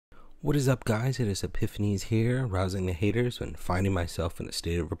What is up, guys? It is Epiphanies here, rousing the haters and finding myself in a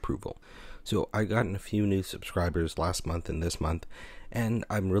state of approval. So I gotten a few new subscribers last month and this month, and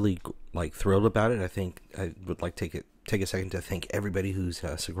I'm really thrilled about it. I think I would like to take a second to thank everybody who's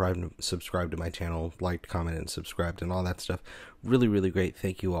subscribed to my channel, liked, commented, and subscribed, and all that stuff. Really great.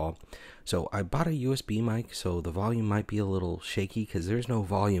 Thank you all. So I bought a USB mic, so the volume might be a little shaky because there's no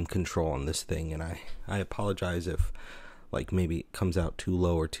volume control on this thing, and I apologize if maybe it comes out too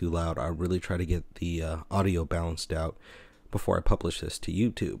low or too loud. I really try to get the audio balanced out before I publish this to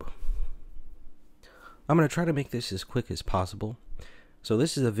YouTube. I'm going to try to make this as quick as possible. So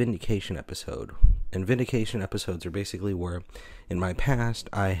this is a Vindication episode. And Vindication episodes are basically where in my past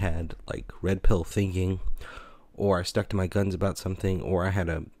I had red pill thinking, or I stuck to my guns about something, or I had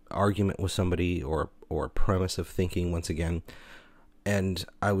an argument with somebody, or a premise of thinking once again, and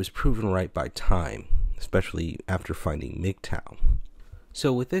I was proven right by time, especially after finding Mgtow.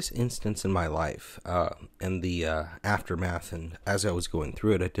 So with this instance in my life, and the aftermath, and as I was going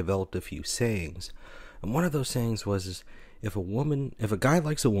through it, I developed a few sayings. And one of those sayings was, if a guy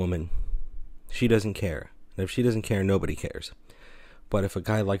likes a woman, she doesn't care. And if she doesn't care, nobody cares. But if a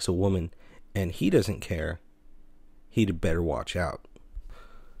guy likes a woman and he doesn't care, he'd better watch out.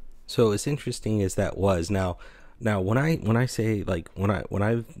 So as interesting as that was, now when I now say that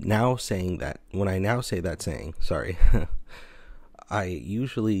saying, sorry, I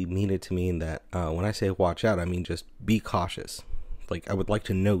usually mean it to mean that when I say watch out, I mean just be cautious. I would like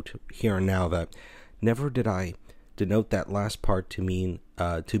to note here and now that never did I denote that last part to mean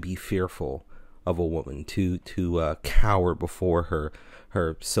to be fearful of a woman, to cower before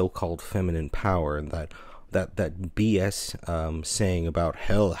her so-called feminine power, and that BS saying about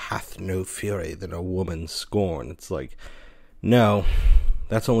hell hath no fury than a woman's scorn. It's no,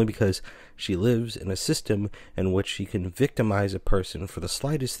 that's only because she lives in a system in which she can victimize a person for the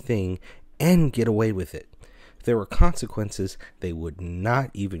slightest thing and get away with it. If there were consequences, they would not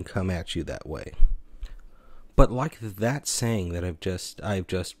even come at you that way. But like that saying that I've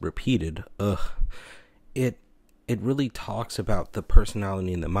just repeated, it really talks about the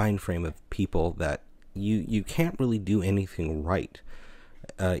personality and the mind frame of people that you can't really do anything right.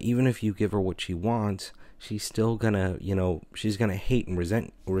 Even if you give her what she wants, she's still gonna, she's gonna hate and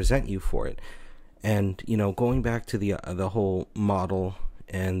resent you for it. And, going back to the whole model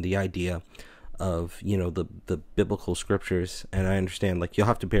and the idea of, the biblical scriptures, and I understand, you'll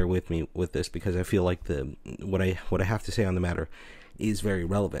have to bear with me with this because I feel like what I have to say on the matter is very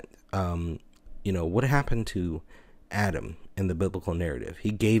relevant. What happened to Adam in the biblical narrative?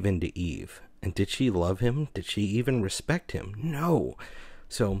 He gave in to Eve. And did she love him? Did she even respect him? No.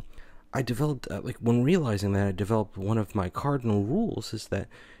 So I developed, when realizing that, I developed one of my cardinal rules is that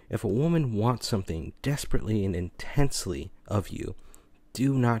if a woman wants something desperately and intensely of you,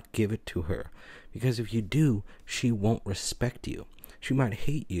 do not give it to her. Because if you do, she won't respect you. She might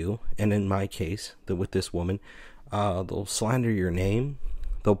hate you, and in my case, with this woman, they'll slander your name,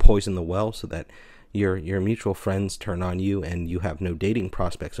 they'll poison the well so that your mutual friends turn on you and you have no dating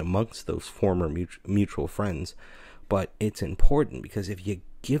prospects amongst those former mutual friends. But it's important because if you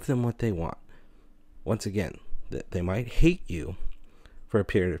give them what they want, once again, they might hate you for a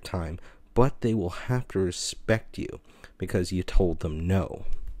period of time, but they will have to respect you because you told them no.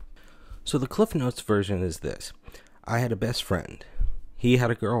 So the Cliff Notes version is this. I had a best friend. He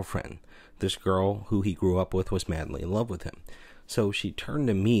had a girlfriend. This girl who he grew up with was madly in love with him. So she turned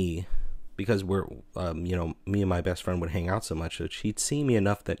to me because me and my best friend would hang out so much that she'd seen me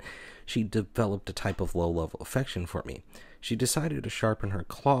enough that she developed a type of low-level affection for me. She decided to sharpen her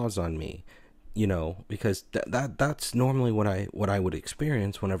claws on me, because that's normally what I would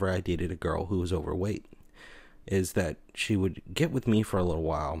experience whenever I dated a girl who was overweight, is that she would get with me for a little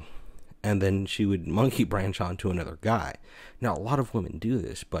while, and then she would monkey branch onto another guy. Now, a lot of women do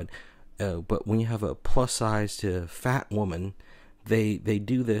this, but when you have a plus-sized to fat woman, they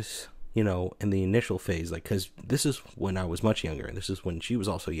do this, in the initial phase, because this is when I was much younger, and this is when she was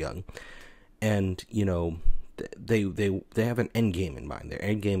also young, and, they have an end game in mind. Their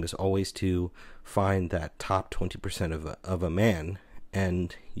end game is always to find that top 20% of a man,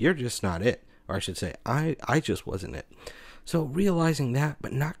 and you're just not it. Or I should say, I just wasn't it. So realizing that,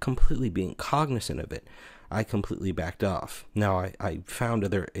 but not completely being cognizant of it, I completely backed off. Now, I found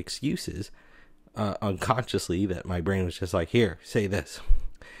other excuses, unconsciously, that my brain was just here, say this.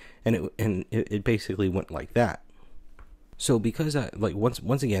 And it basically went like that. So because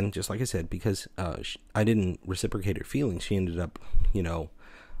once again, just like I said, because I didn't reciprocate her feelings, she ended up,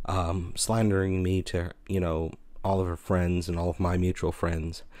 slandering me to, all of her friends and all of my mutual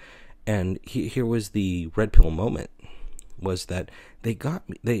friends. And here was the red pill moment. was that they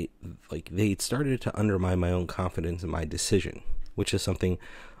started to undermine my own confidence in my decision, which is something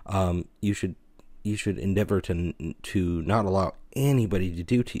you should endeavor to not allow anybody to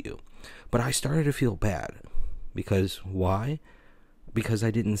do to you. But I started to feel bad. Because why? Because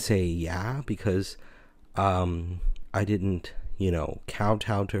I didn't say yeah, because I didn't,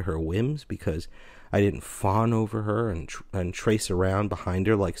 kowtow to her whims, because I didn't fawn over her and trace around behind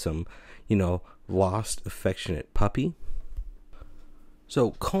her like some, lost affectionate puppy.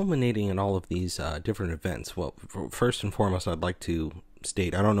 So culminating in all of these different events, well, first and foremost, I'd like to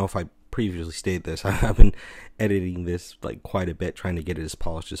state, I don't know if I previously stated this, I've been editing this like quite a bit, trying to get it as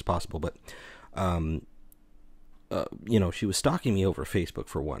polished as possible, but she was stalking me over Facebook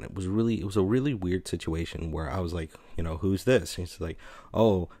for one. It was a really weird situation where I was like, who's this? And she's like,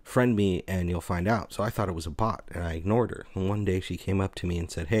 oh, friend me and you'll find out. So I thought it was a bot and I ignored her. And one day she came up to me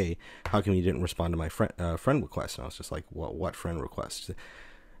and said, hey, how come you didn't respond to my friend request? And I was just like, well, what friend request?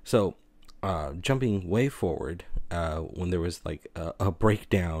 So jumping way forward, when there was like a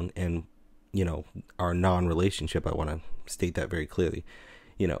breakdown in, our non-relationship, I want to state that very clearly,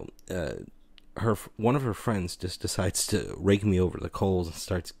 one of her friends just decides to rake me over the coals and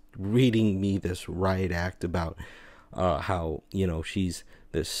starts reading me this riot act about how she's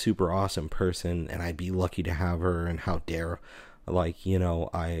this super awesome person and I'd be lucky to have her, and how dare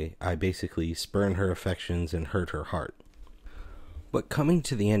I basically spurn her affections and hurt her heart. But coming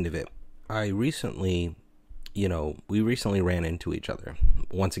to the end of it, we recently ran into each other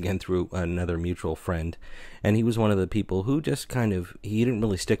once again through another mutual friend, and he was one of the people who just he didn't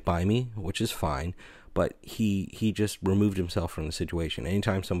really stick by me, which is fine, but he just removed himself from the situation.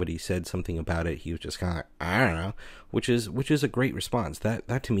 Anytime somebody said something about it, he was just kind of like, I don't know, which is a great response.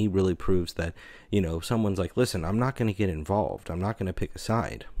 That to me really proves that, someone's like, listen, I'm not going to get involved. I'm not going to pick a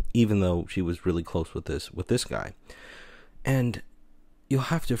side, even though she was really close with this guy. And you'll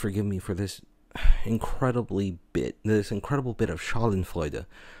have to forgive me for this incredible bit of Schadenfreude,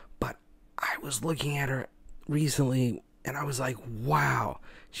 but I was looking at her recently and I was like, wow,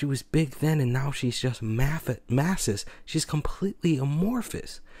 she was big then and now she's just masses. She's completely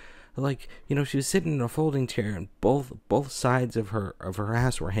amorphous. Like, she was sitting in a folding chair and both sides of her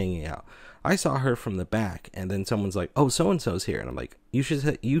ass were hanging out. I saw her from the back, and then someone's like, oh, so and so's here, and I'm like, you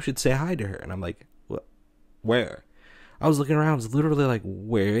should say hi to her. And I'm like, what? Where? I was looking around, I was literally like,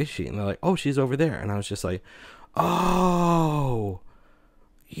 where is she? And they're like, oh, she's over there. And I was just like, oh,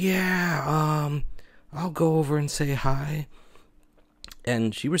 yeah, I'll go over and say hi.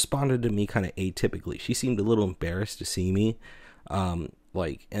 And she responded to me kind of atypically. She seemed a little embarrassed to see me. And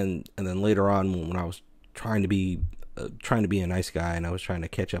then later on, when I was trying to be a nice guy and I was trying to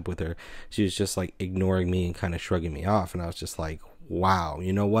catch up with her, she was just like ignoring me and kind of shrugging me off. And I was just like, wow,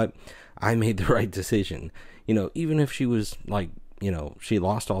 you know what? I made the right decision. Even if she was like, she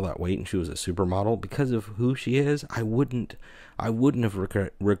lost all that weight and she was a supermodel, because of who she is, I wouldn't have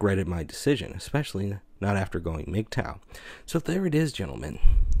regretted my decision, especially not after going Mgtow. So there it is, gentlemen.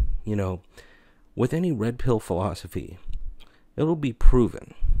 With any red pill philosophy, it'll be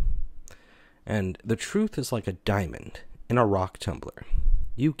proven. And the truth is like a diamond in a rock tumbler.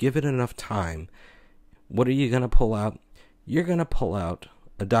 You give it enough time, what are you going to pull out? You're going to pull out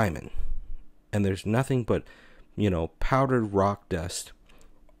a diamond. And there's nothing but, powdered rock dust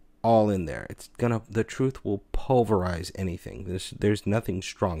all in there. The truth will pulverize anything. There's nothing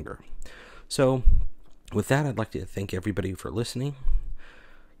stronger. So with that, I'd like to thank everybody for listening.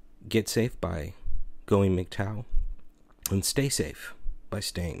 Get safe by going Mgtow, and stay safe by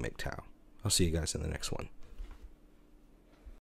staying Mgtow. I'll see you guys in the next one.